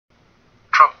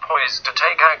poised to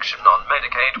take action on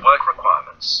Medicaid work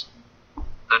requirements.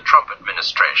 The Trump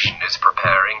administration is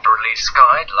preparing to release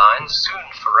guidelines soon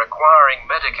for requiring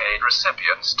Medicaid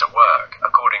recipients to work,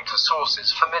 according to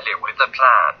sources familiar with the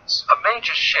plans, a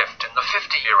major shift in the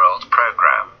 50-year-old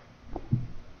program.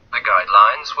 The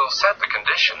guidelines will set the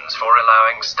conditions for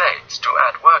allowing states to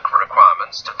add work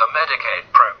requirements to the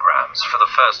Medicaid programs for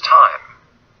the first time,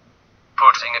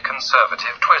 putting a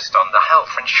conservative twist on the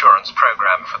health insurance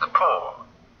program for the poor.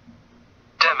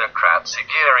 Democrats are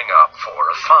gearing up for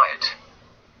a fight,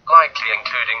 likely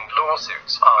including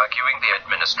lawsuits arguing the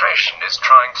administration is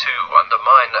trying to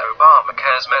undermine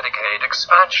Obamacare's Medicaid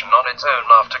expansion on its own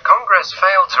after Congress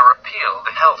failed to repeal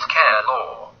the health care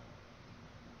law.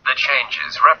 The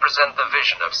changes represent the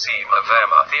vision of Seema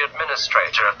Verma, the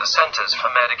administrator of the Centers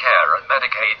for Medicare and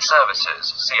Medicaid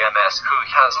Services, CMS, who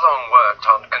has long worked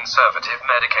on conservative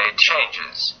Medicaid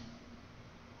changes.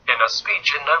 In a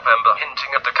speech in November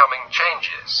hinting at the coming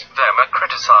changes, Verma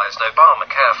criticized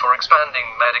Obamacare for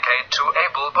expanding Medicaid to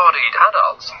able-bodied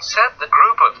adults and said the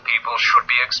group of people should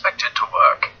be expected to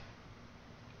work.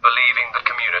 Believing that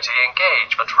community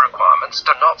engagement requirements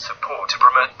do not support to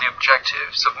promote the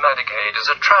objectives of Medicaid is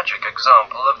a tragic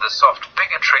example of the soft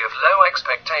bigotry of low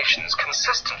expectations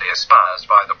consistently espoused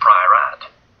by the prior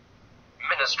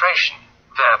administration,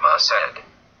 Verma said.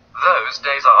 Those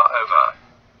days are over.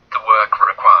 The work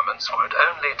requirements would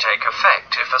only take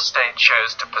effect if a state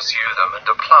chose to pursue them and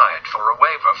applied for a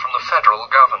waiver from the federal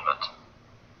government.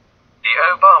 The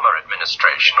Obama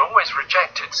administration always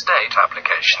rejected state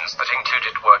applications that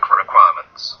included work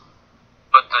requirements.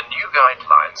 But the new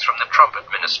guidelines from the Trump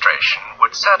administration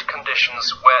would set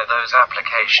conditions where those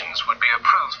applications would be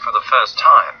approved for the first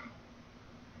time.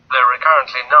 There are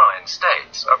currently 9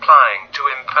 states applying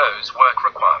to impose work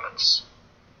requirements.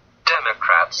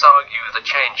 Democrats argue the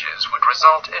changes would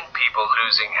result in people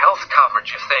losing health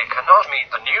coverage if they cannot meet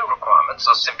the new requirements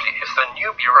or simply if the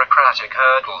new bureaucratic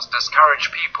hurdles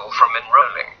discourage people from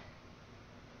enrolling.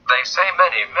 They say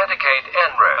many Medicaid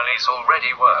enrollees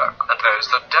already work, and those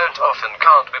that don't often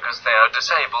can't because they are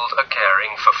disabled or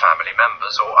caring for family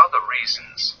members or other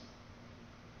reasons.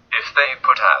 If they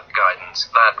put out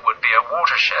guidance, that would be a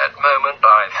watershed moment,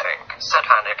 I think, said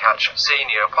Hannity,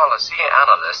 senior policy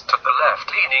analyst at the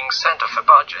left-leaning Center for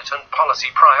Budget and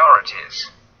Policy Priorities.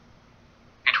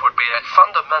 It would be a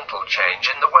fundamental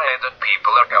change in the way that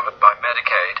people are governed by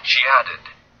Medicaid, she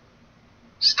added.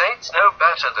 States know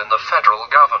better than the federal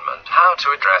government how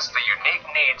to address the unique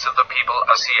needs of the people,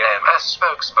 a CMS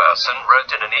spokesperson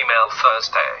wrote in an email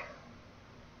Thursday.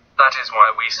 That is why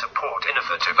we support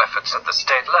innovative efforts at the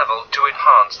state level to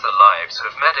enhance the lives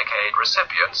of Medicaid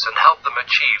recipients and help them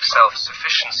achieve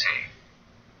self-sufficiency.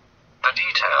 The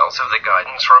details of the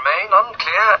guidance remain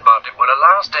unclear, but it will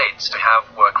allow states to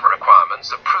have work requirements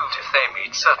approved if they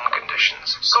meet certain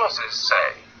conditions, sources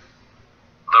say.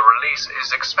 The release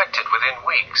is expected within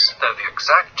weeks, though the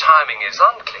exact timing is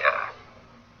unclear.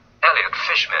 Elliot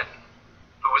Fishman,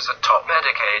 who was a top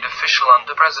Medicaid official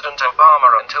under President Obama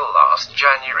until last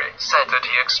January, said that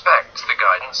he expects the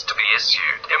guidance to be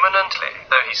issued imminently,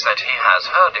 though he said he has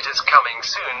heard it is coming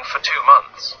soon for 2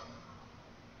 months.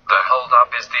 The hold-up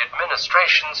is the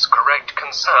administration's correct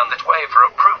concern that waiver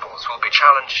approvals will be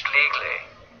challenged legally.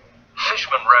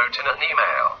 Fishman wrote in an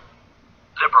email.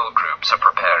 Liberal groups are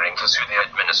preparing to sue the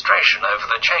administration over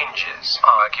the changes,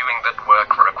 arguing that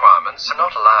work requirements are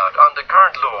not allowed under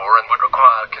current law and would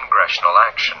require congressional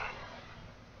action.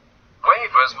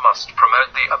 Waivers must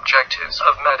promote the objectives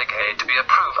of Medicaid to be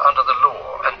approved under the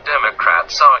law, and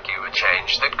Democrats argue a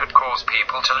change that could cause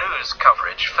people to lose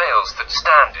coverage fails that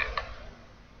standard.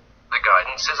 The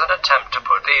guidance is an attempt to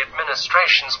put the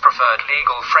administration's preferred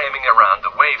legal framing around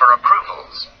the waiver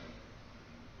approvals,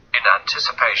 in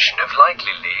anticipation of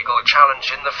likely legal challenge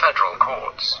in the federal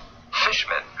courts.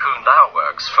 Fishman, who now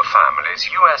works for Families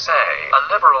USA,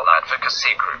 a liberal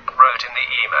advocacy group, wrote in the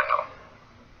email.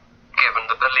 Given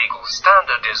that the legal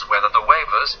standard is whether the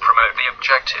waivers promote the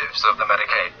objectives of the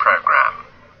Medicaid program,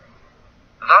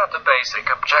 that the basic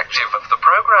objective of the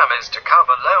program is to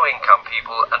cover low-income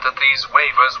people and that these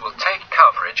waivers will take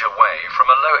coverage away from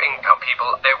a low-income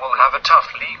people, they will have a tough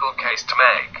legal case to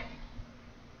make.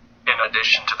 In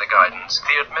addition to the guidance,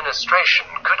 the administration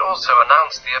could also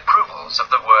announce the approvals of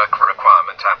the work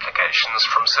requirement applications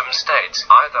from some states,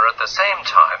 either at the same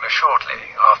time or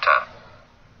shortly after.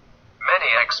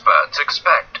 Many experts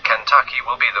expect Kentucky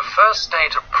will be the first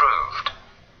state approved.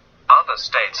 Other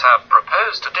states have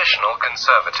proposed additional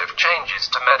conservative changes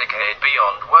to Medicaid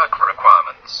beyond work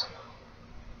requirements.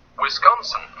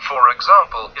 Wisconsin, for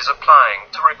example, is applying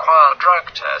to require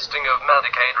drug testing of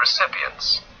Medicaid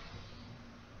recipients.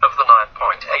 Of the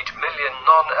 9.8 million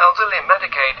non-eligible elderly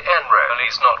Medicaid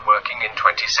enrollees not working in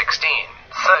 2016,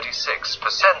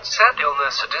 36% said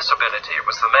illness or disability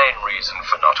was the main reason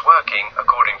for not working,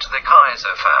 according to the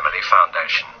Kaiser Family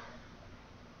Foundation.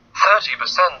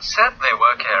 30% said they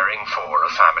were caring for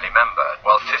a family member,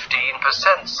 while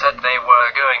 15% said they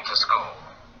were going to school.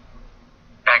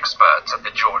 Experts at the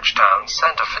Georgetown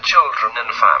Center for Children and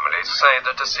Families say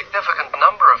that a significant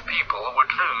number of people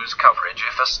would lose coverage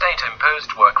if a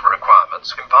state-imposed work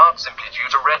requirements, in part simply due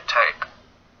to red tape.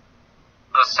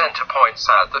 The center points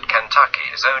out that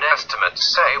Kentucky's own estimates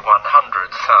say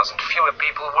 100,000 fewer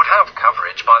people would have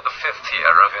coverage by the fifth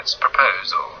year of its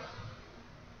proposal.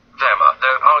 Dema,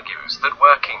 though, argues that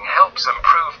working helps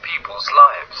improve people's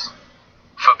lives.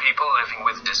 For people living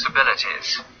with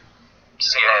disabilities,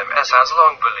 CMS has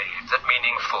long believed that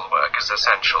meaningful work is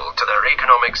essential to their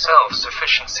economic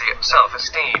self-sufficiency,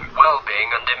 self-esteem,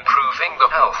 well-being and improving their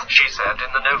health, she said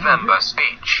in the November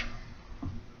speech.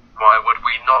 Why would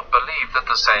we not believe that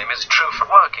the same is true for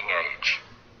working age?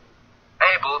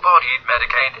 Able-bodied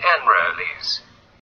Medicaid enrollees.